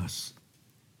is in us,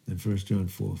 than 1 John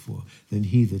 4:4, than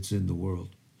he that's in the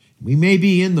world. We may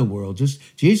be in the world,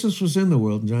 Jesus was in the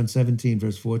world in John 17,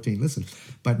 verse 14. Listen,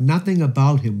 but nothing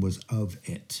about him was of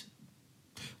it.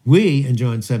 We, in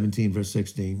John 17, verse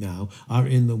 16 now, are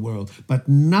in the world, but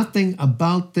nothing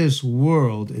about this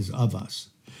world is of us.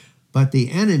 But the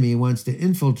enemy wants to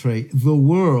infiltrate the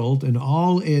world and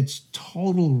all its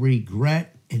total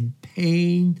regret and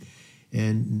pain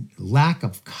and lack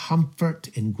of comfort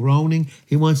and groaning.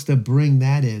 He wants to bring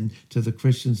that in to the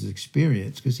Christian's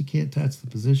experience because he can't touch the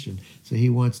position. So he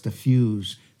wants to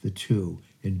fuse the two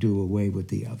and do away with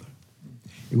the other.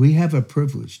 We have a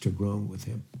privilege to groan with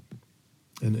him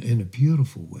in a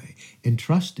beautiful way, and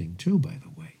trusting too, by the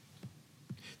way.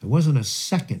 There wasn't a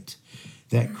second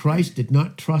that Christ did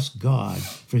not trust God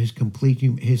for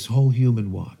his whole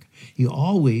human walk. He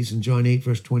always, in John 8,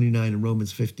 verse 29, and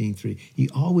Romans 15:3, he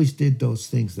always did those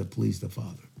things that pleased the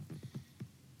Father.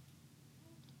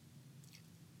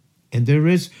 And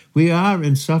we are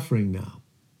in suffering now.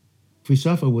 If we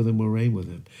suffer with him, we'll reign with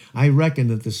him. I reckon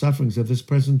that the sufferings of this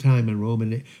present time in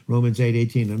Romans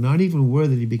 8:18 are not even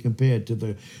worthy to be compared to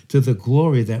the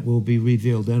glory that will be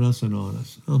revealed in us and on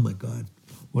us. Oh my God,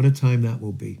 what a time that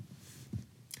will be.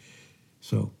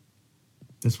 So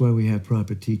that's why we have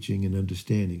proper teaching and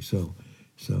understanding. So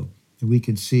we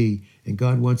can see, and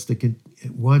God wants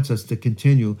us to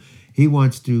continue. He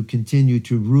wants to continue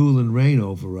to rule and reign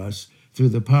over us through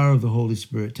the power of the Holy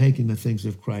Spirit, taking the things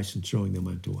of Christ and showing them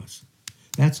unto us.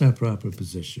 That's our proper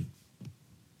position.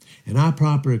 And our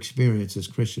proper experience as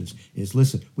Christians is,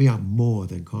 listen, we are more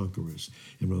than conquerors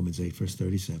in Romans 8, verse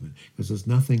 37, because there's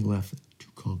nothing left to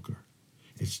conquer.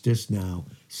 It's just now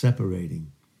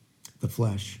separating the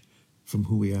flesh from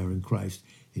who we are in Christ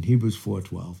in Hebrews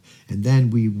 4:12. And then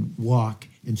we walk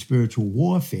in spiritual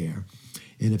warfare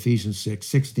in Ephesians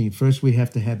 6:16. First, we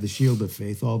have to have the shield of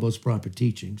faith, all those proper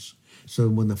teachings. So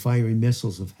when the fiery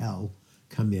missiles of hell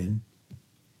come in,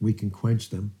 we can quench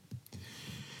them.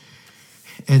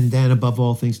 And then, above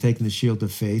all things, taking the shield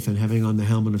of faith and having on the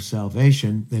helmet of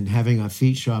salvation and having our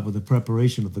feet shod with the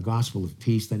preparation of the gospel of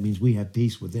peace. That means we have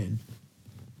peace within.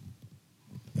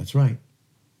 That's right.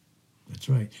 That's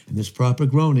right. And this proper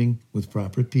groaning with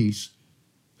proper peace,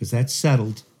 because that's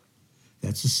settled.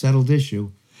 That's a settled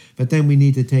issue. But then we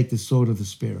need to take the sword of the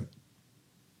Spirit.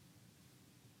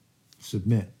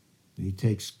 Submit. And he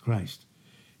takes Christ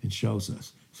and shows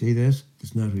us. See this?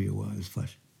 It's not who you are. It's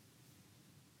flesh.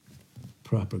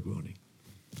 Proper groaning.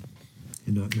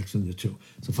 And not mixing the two.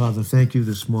 So, Father, thank you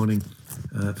this morning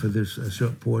for this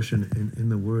short portion in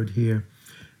the word here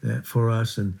for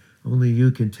us. And only you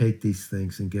can take these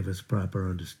things and give us proper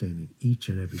understanding, each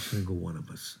and every single one of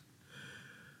us.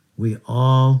 We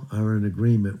all are in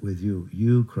agreement with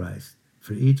you, Christ.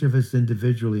 For each of us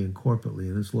individually and corporately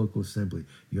in this local assembly,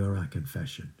 you're our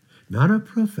confession. Not a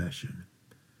profession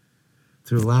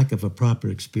through lack of a proper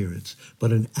experience,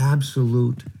 but an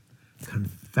absolute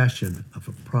confession of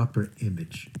a proper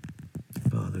image.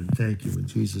 Father, and thank you in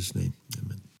Jesus' name.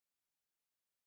 Amen.